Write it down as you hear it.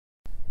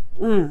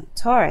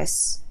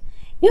Taurus.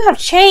 You have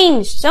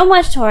changed so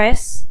much,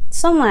 Taurus.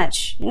 So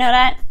much. You know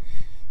that?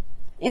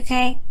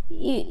 Okay?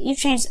 You've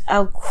changed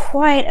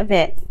quite a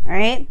bit,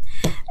 alright?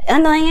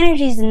 Underlying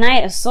energy is the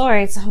Knight of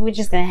Swords, so we're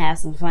just gonna have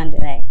some fun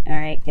today,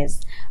 alright?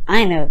 Because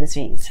I know what this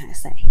reading is trying to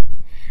say.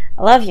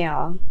 I love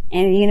y'all.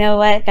 And you know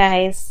what,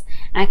 guys?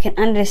 I can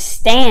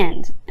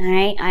understand,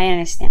 alright? I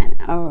understand.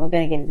 We're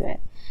gonna get into it.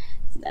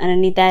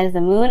 Underneath that is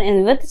the moon,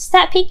 and what's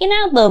that peeking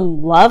out? The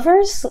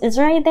Lovers is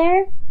right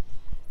there.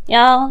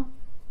 Y'all,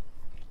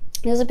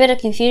 there's a bit of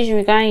confusion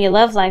regarding your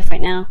love life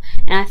right now,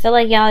 and I feel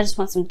like y'all just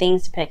want some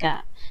things to pick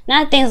up.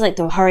 Not things like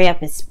to hurry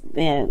up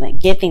and like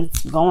get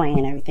things going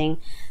and everything.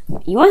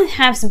 You want to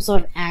have some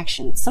sort of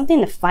action, something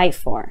to fight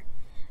for.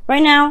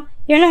 Right now,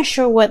 you're not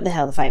sure what the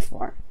hell to fight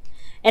for.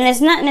 And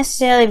it's not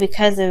necessarily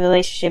because the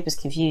relationship is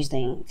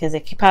confusing, because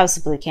it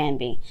possibly can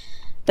be.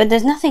 But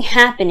there's nothing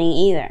happening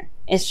either.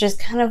 It's just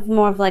kind of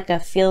more of like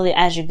a feel it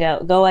as you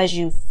go as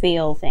you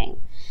feel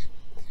thing.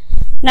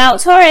 Now,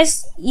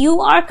 Taurus, you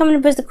are coming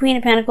up as the Queen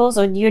of Pentacles,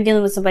 or you're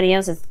dealing with somebody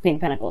else as the Queen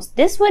of Pentacles.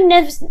 This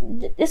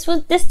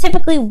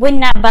typically would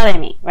not bother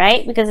me,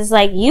 right? Because it's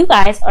like you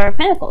guys are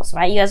Pentacles,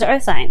 right? You guys are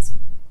Earth signs.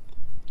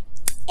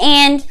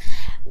 And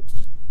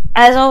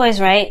as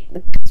always, right?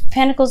 The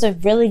Pentacles are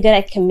really good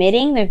at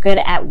committing. They're good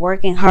at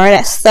working hard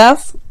at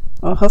stuff.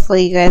 Well,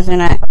 hopefully you guys are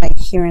not like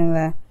hearing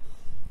the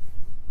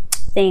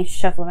thing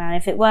shuffle around.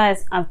 If it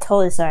was, I'm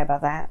totally sorry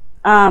about that.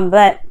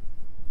 But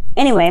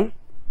anyway,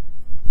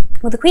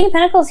 with the Queen of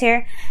Pentacles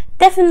here,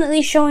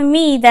 definitely showing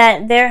me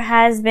that there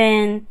has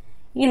been,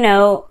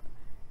 this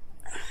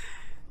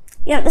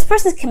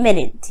person's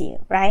committed to you,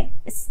 right?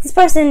 This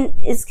person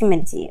is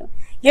committed to you.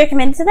 You're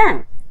committed to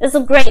them. There's a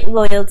great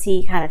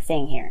loyalty kind of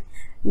thing here.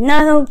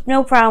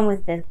 No problem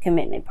with the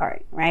commitment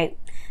part, right?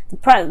 The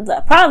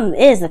problem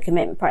is the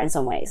commitment part in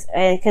some ways,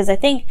 because I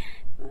think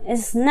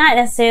it's not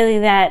necessarily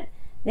that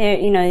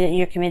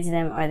you're committed to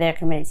them or they're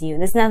committed to you.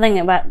 There's nothing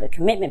about the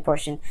commitment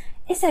portion.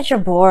 It's that you're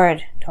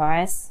bored,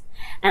 Taurus.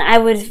 And I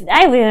would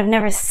have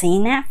never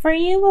seen that for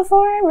you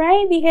before,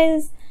 right?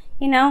 Because,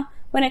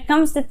 when it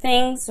comes to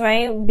things,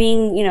 right,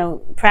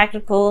 being,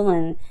 practical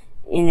and,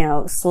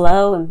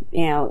 slow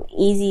and,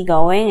 easy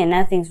going, and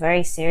nothing's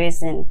very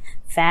serious and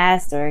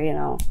fast,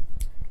 or,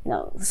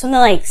 something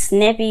like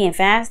snippy and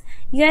fast,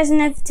 you guys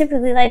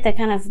typically like the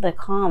kind of the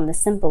calm, the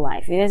simple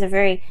life. You guys are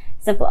very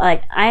simple.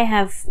 Like, I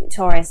have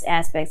Taurus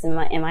aspects in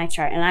my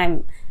chart,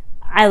 and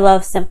I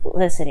love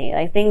simplicity,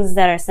 like things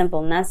that are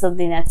simple, not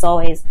something that's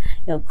always,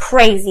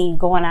 crazy,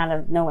 going out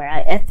of nowhere.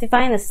 I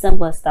find the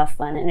simplest stuff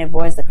fun, and it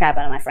bores the crap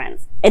out of my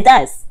friends. It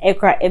does.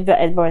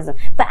 It bores them.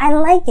 But I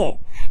like it.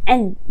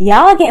 And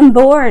y'all are getting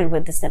bored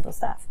with the simple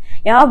stuff.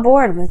 Y'all are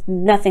bored with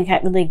nothing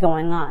really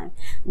going on.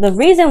 The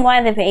reason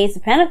why the Ace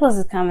of Pentacles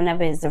is coming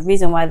up is the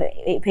reason why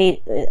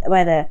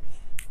the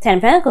Ten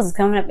of Pentacles is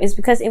coming up is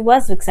because it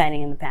was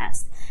exciting in the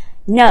past.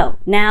 No,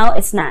 now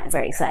it's not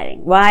very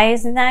exciting. Why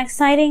is it not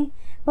exciting?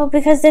 Well,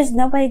 because there's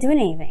nobody doing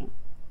anything,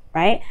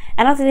 right?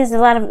 I don't think there's a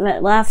lot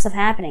of stuff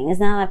happening. There's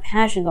not a lot of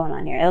passion going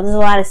on here. There's a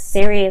lot of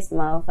serious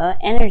mofo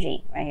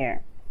energy right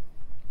here.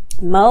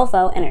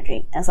 Mofo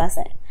energy, that's what I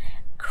said.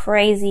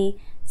 Crazy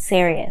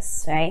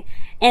serious, right?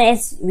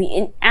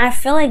 And I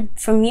feel like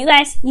from you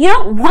guys, you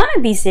don't want to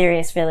be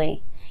serious,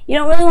 really. You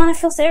don't really want to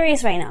feel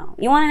serious right now.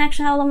 You want to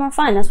actually have a little more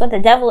fun. That's what the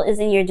devil is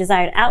in your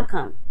desired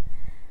outcome.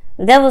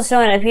 The devil's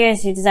showing up here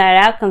as your desired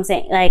outcome,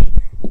 saying, like,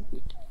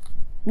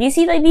 you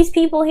see, like, these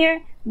people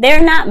here,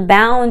 they're not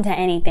bound to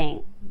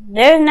anything.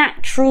 They're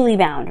not truly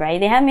bound, right?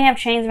 They may have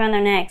chains around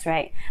their necks,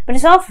 right? But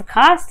it's all for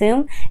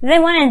costume. If they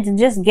wanted to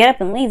just get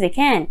up and leave, they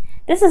can.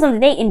 This is something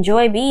they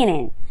enjoy being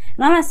in.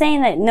 And I'm not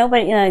saying that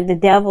nobody, the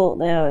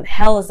devil,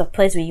 hell is the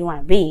place where you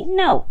want to be.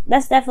 No,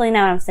 that's definitely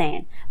not what I'm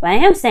saying. But I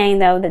am saying,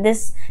 though, that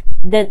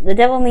the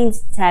devil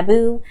means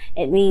taboo.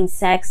 It means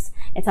sex.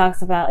 It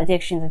talks about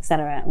addictions,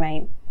 etc.,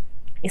 right?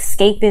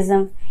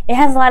 Escapism. It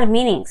has a lot of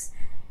meanings.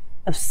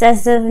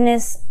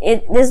 Obsessiveness.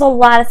 There's a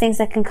lot of things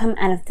that can come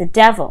out of the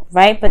devil,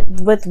 right? But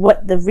with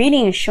what the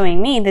reading is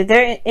showing me, that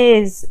there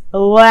is a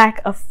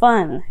lack of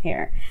fun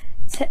here.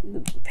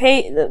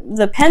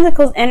 The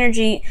Pentacles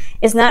energy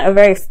is not a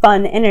very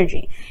fun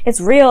energy. It's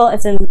real.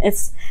 It's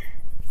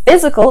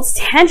physical. It's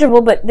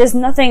tangible. But there's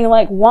nothing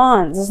like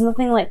wands. There's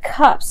nothing like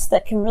cups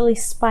that can really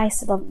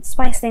spice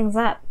things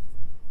up,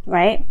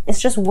 right?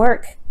 It's just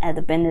work at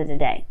the end of the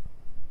day.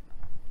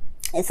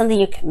 It's something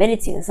you're committed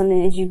to. It's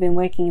something that you've been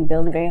working and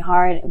building very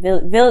hard.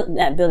 Building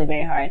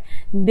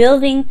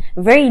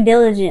very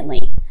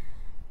diligently.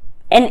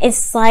 And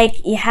it's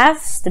like you have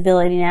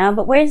stability now,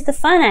 but where's the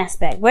fun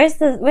aspect? Where's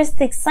the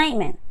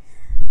excitement?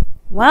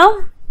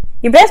 Well,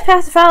 your best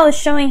path to follow is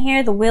showing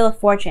here the Wheel of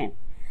Fortune.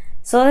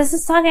 So this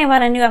is talking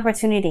about a new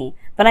opportunity.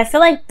 But I feel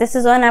like this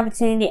is an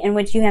opportunity in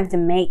which you have to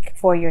make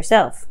for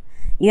yourself.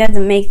 You have to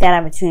make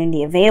that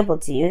opportunity available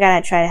to you. You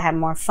gotta try to have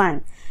more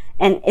fun.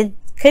 And it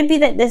could be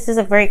that this is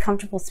a very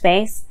comfortable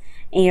space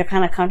and you're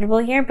kind of comfortable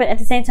here, but at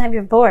the same time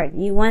you're bored.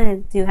 You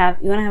want to have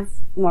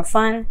more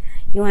fun.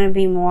 You want to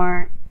be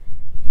more,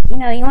 you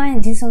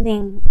want to do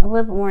something a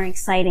little bit more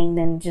exciting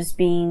than just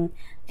being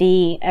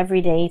the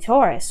everyday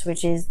Taurus,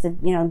 which is the,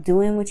 you know,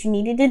 doing what you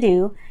needed to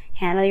do,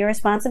 handle your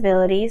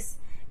responsibilities,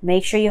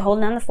 make sure you're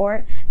holding down the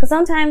fort. Because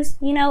sometimes,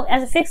 you know,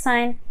 as a fixed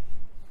sign,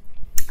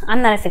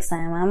 I'm not a fixed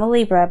sign, I'm a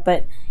Libra,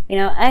 but, you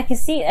know, I can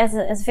see as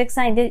a fixed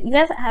sign, you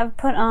guys have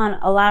put on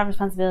a lot of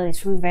responsibilities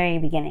from the very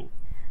beginning.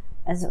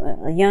 As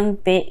young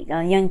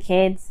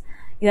kids,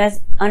 you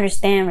guys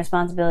understand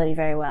responsibility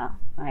very well,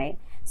 right?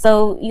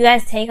 So you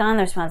guys take on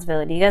the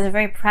responsibility. You guys are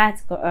very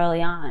practical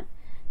early on.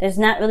 There's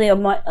not really a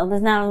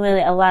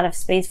lot of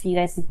space for you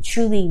guys to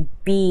truly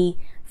be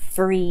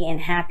free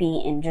and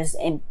happy and just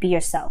be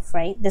yourself,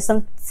 right? There's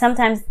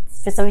sometimes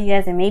for some of you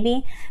guys there may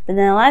be, but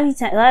then a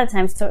lot of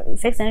times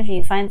fixed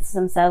energy finds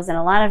themselves in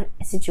a lot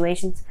of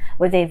situations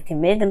where they've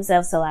committed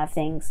themselves to a lot of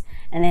things,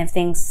 and they have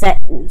things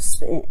set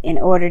in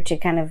order to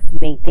kind of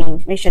make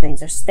sure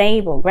things are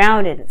stable,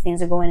 grounded,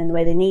 things are going in the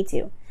way they need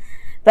to.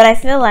 But I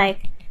feel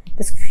like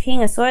this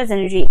King of Swords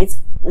energy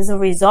is a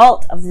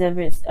result of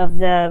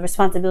the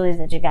responsibilities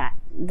that you got,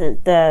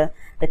 the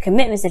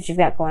commitments that you've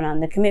got going on,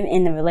 the commitment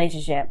in the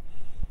relationship.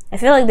 I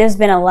feel like there's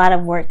been a lot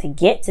of work to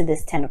get to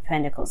this Ten of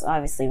Pentacles,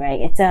 obviously,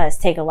 right? It does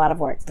take a lot of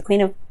work. The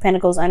Queen of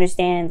Pentacles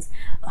understands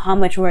how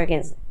much work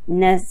is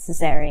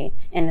necessary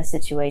in a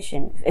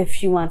situation if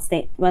she wants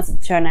to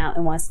turn out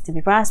and wants to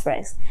be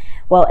prosperous.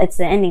 Well, it's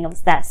the ending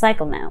of that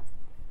cycle now.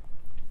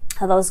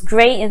 Although it's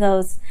great,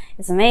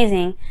 it's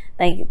amazing,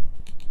 like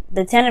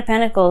the Ten of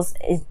Pentacles,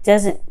 it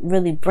doesn't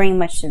really bring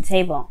much to the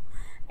table.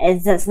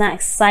 It's not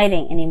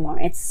exciting anymore.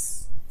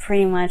 It's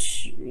pretty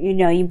much, you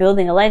know, you're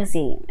building a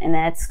legacy, and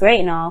that's great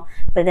and all,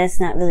 but that's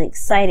not really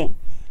exciting.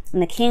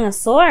 And the King of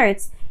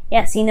Swords,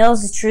 yes, he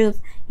knows the truth.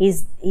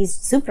 He's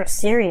super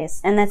serious,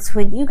 and that's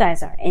what you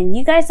guys are. And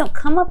you guys don't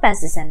come up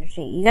as this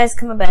energy. You guys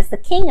come up as the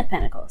King of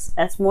Pentacles.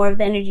 That's more of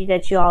the energy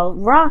that you all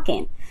rock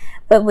in.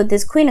 But with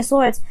this Queen of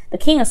Swords, the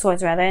King of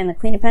Swords rather, and the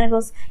Queen of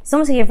Pentacles, it's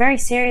almost like you're very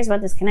serious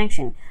about this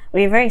connection, or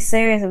you're very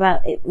serious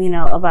about it, you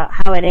know, about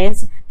how it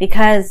is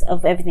because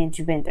of everything that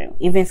you've been through.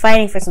 You've been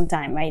fighting for some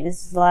time, right?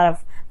 This is a lot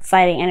of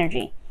fighting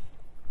energy.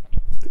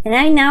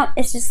 And now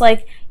it's just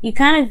like you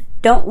kind of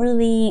don't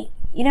really,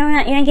 you're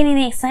not getting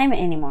the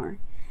excitement anymore.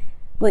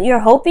 What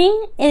you're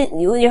hoping,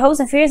 your hopes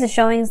and fears are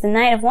showing is the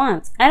Knight of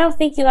Wands. I don't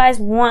think you guys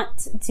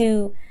want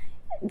to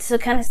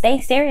kind of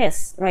stay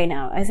serious right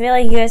now. I feel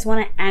like you guys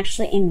want to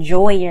actually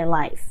enjoy your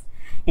life,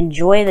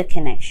 enjoy the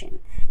connection,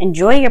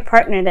 enjoy your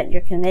partner that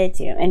you're committed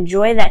to,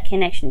 enjoy that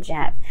connection that you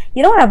have.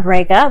 You don't want to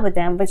break up with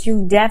them, but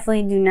you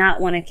definitely do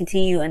not want to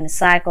continue in the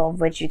cycle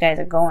of which you guys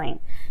are going,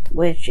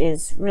 which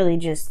is really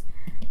just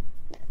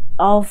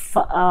all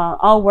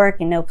work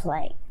and no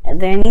play.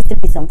 There needs to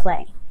be some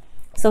play.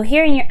 So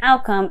here in your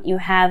outcome, you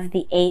have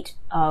the Eight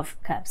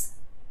of Cups.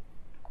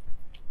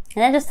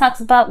 And that just talks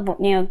about,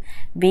 you know,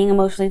 being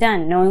emotionally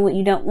done, knowing what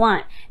you don't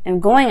want,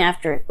 and going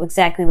after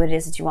exactly what it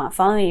is that you want,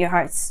 following what your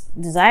heart's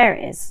desire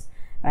is,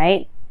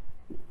 right?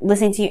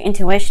 Listening to your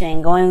intuition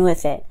and going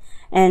with it.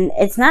 And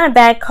it's not a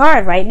bad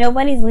card, right?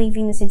 Nobody's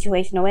leaving the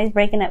situation. Nobody's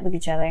breaking up with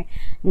each other.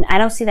 And I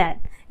don't see that.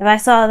 If I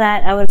saw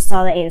that, I would have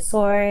saw the Eight of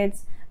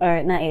Swords,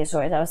 or not Eight of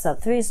Swords. I would have saw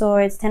Three of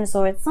Swords, Ten of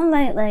Swords,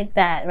 something like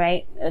that,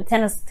 right?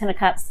 Ten of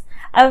Cups.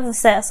 I would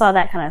have saw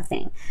that kind of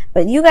thing.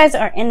 But you guys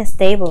are in a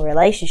stable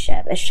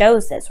relationship. It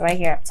shows this right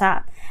here up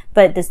top.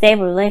 But the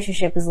stable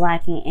relationship is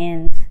lacking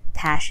in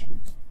passion.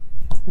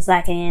 It's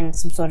lacking in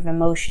some sort of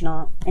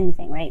emotional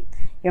anything, right?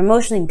 You're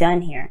emotionally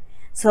done here.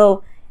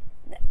 So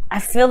I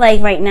feel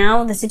like right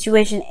now the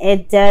situation,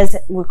 it does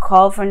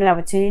call for a new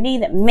opportunity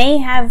that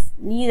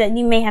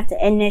you may have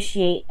to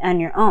initiate on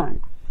your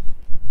own.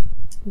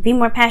 Be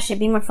more passionate,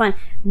 be more fun.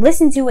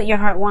 Listen to what your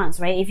heart wants,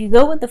 right? If you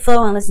go with the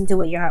flow and listen to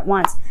what your heart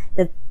wants,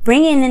 the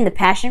bringing in the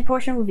passion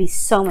portion will be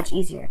so much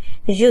easier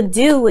because you'll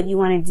do what you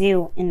want to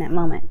do in that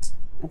moment.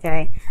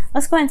 Okay,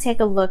 let's go ahead and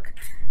take a look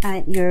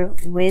at your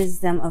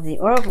Wisdom of the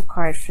Oracle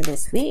card for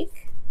this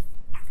week.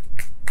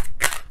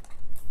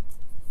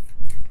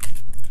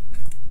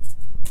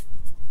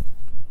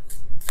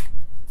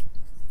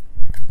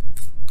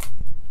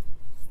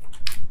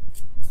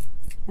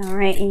 All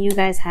right, and you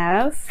guys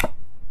have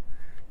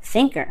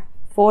Thinker,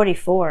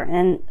 44.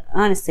 And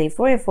honestly,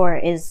 44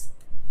 is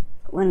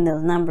one of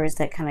those numbers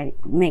that kind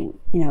of make,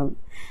 you know,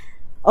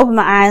 open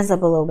my eyes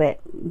up a little bit,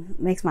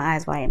 makes my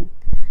eyes widen.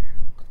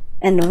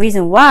 And the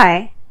reason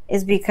why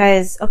is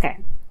because, okay,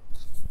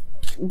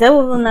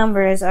 double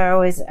numbers are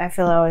always, I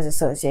feel, always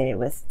associated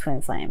with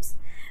twin flames.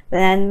 But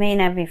that may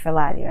not be for a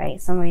lot of you,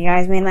 right? Some of you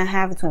guys may not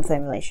have a twin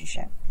flame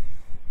relationship.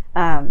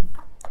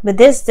 But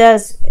this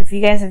does, if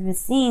you guys have been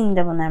seeing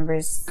double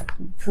numbers,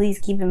 please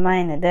keep in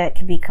mind that that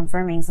could be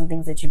confirming some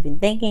things that you've been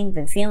thinking,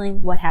 been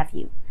feeling, what have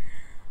you,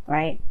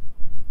 right?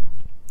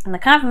 And the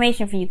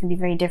confirmation for you can be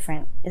very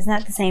different. It's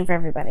not the same for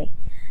everybody.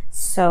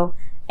 So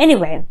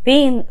anyway,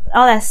 being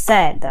all that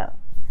said, though,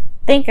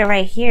 Thinker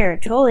right here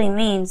totally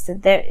means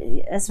that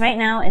right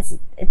now it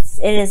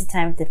is a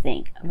time to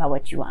think about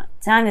what you want.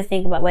 Time to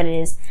think about what it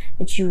is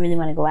that you really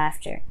want to go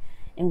after.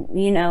 And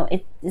you know,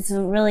 it's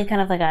really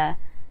kind of like a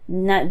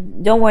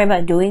don't worry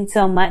about doing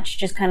so much,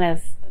 just kind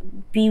of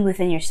be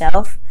within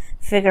yourself.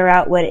 figure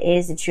out what it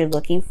is that you're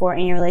looking for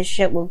in your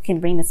relationship, what can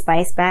bring the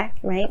spice back,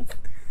 right?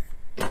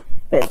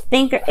 But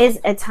Thinker is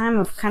a time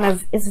of kind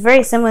of, it's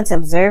very similar to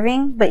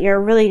observing, but you're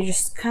really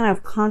just kind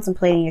of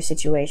contemplating your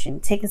situation,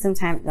 taking some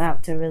time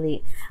out to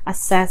really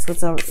assess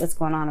what's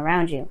going on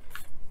around you.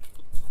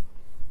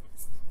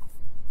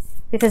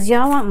 Because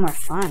y'all want more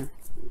fun.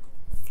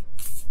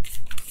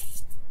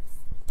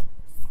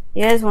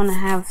 You guys want to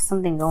have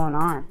something going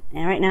on.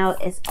 And right now,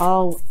 it's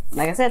all,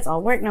 like I said, it's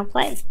all work, no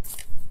play.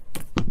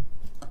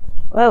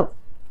 Whoa.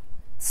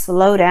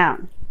 Slow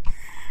down.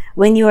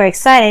 When you are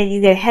excited, you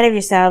get ahead of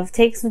yourself.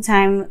 Take some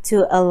time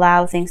to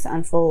allow things to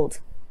unfold.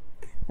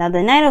 Now,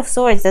 the Knight of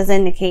Swords does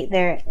indicate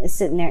they're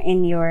sitting there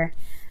in your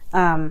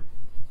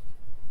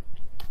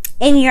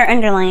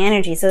underlying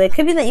energy. So it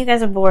could be that you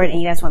guys are bored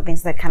and you guys want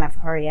things to kind of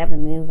hurry up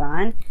and move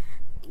on.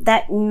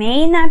 That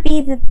may not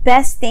be the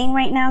best thing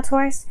right now,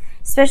 Taurus.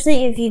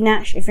 Especially if you're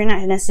not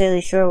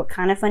necessarily sure what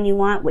kind of fun you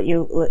want, what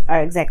you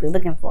are exactly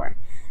looking for.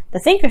 The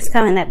Thinker's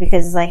coming up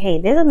because it's like, hey,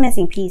 there's a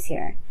missing piece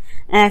here.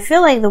 And I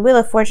feel like the Wheel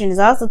of Fortune is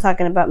also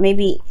talking about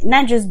maybe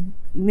not just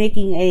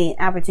making an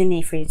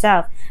opportunity for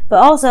yourself, but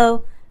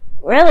also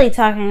really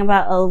talking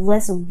about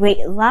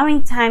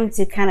allowing time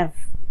to kind of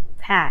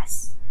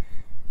pass.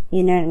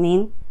 You know what I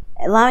mean?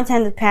 Allowing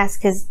time to pass,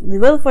 because the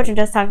Wheel of Fortune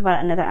does talk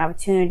about another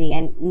opportunity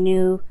and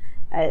new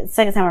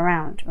second time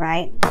around,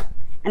 right?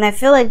 And I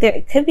feel like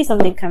there could be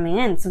something coming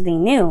in,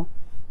 something new,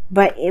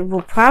 but it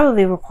will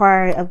probably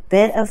require a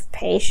bit of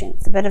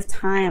patience, a bit of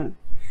time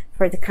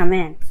for it to come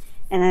in.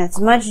 And as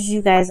much as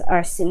you guys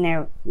are sitting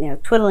there, you know,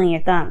 twiddling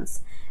your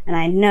thumbs, and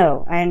I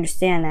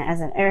understand that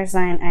as an air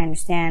sign, I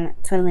understand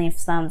twiddling your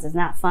thumbs is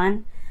not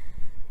fun.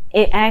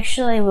 It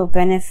actually will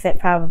benefit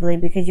probably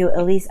because you'll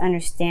at least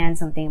understand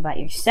something about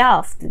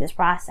yourself through this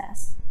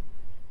process.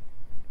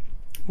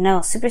 You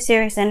know, super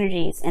serious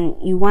energies,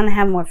 and you want to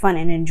have more fun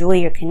and enjoy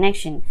your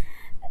connection.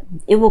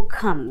 It will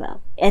come,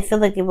 though. I feel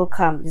like it will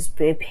come. Just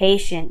be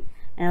patient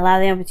and allow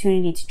the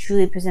opportunity to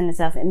truly present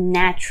itself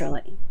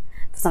naturally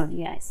for some of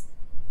you guys.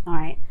 All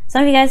right.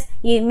 Some of you guys,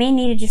 you may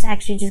need to just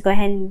go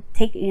ahead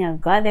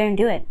and go out there and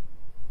do it.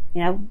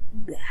 You know,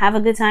 have a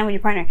good time with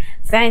your partner.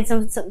 Find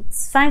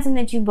something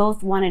that you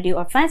both want to do,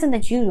 or find something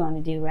that you want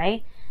to do,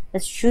 right?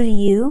 That's true to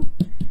you,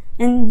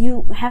 and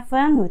you have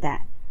fun with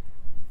that.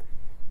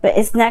 But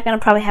it's not going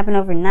to probably happen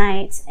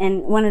overnight.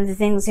 And one of the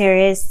things here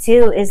is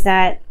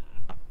that,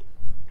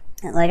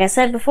 like I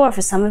said before,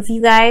 for some of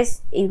you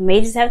guys, you may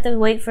just have to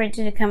wait for it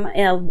to come,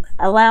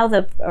 allow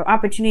the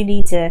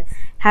opportunity to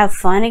have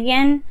fun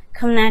again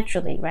come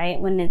naturally, right?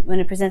 When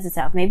it presents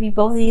itself. Maybe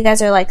both of you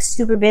guys are like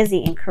super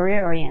busy and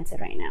career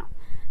oriented right now.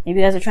 Maybe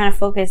you guys are trying to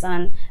focus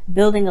on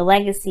building a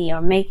legacy or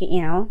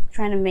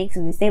trying to make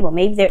something stable.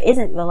 Maybe there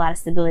isn't a lot of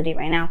stability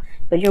right now,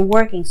 but you're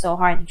working so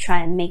hard to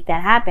try and make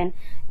that happen.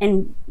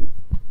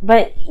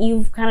 But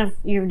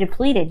you're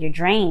depleted, you're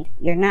drained,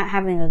 you're not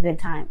having a good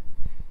time.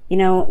 You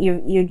know,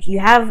 you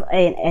have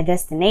a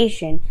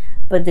destination,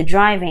 but the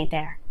drive ain't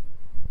there.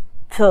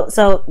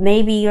 So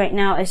maybe right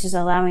now it's just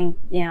allowing,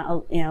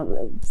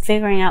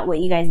 figuring out what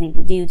you guys need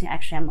to do to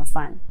actually have more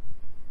fun.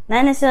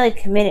 Not necessarily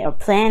commit it or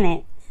plan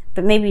it,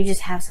 but maybe you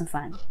just have some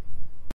fun.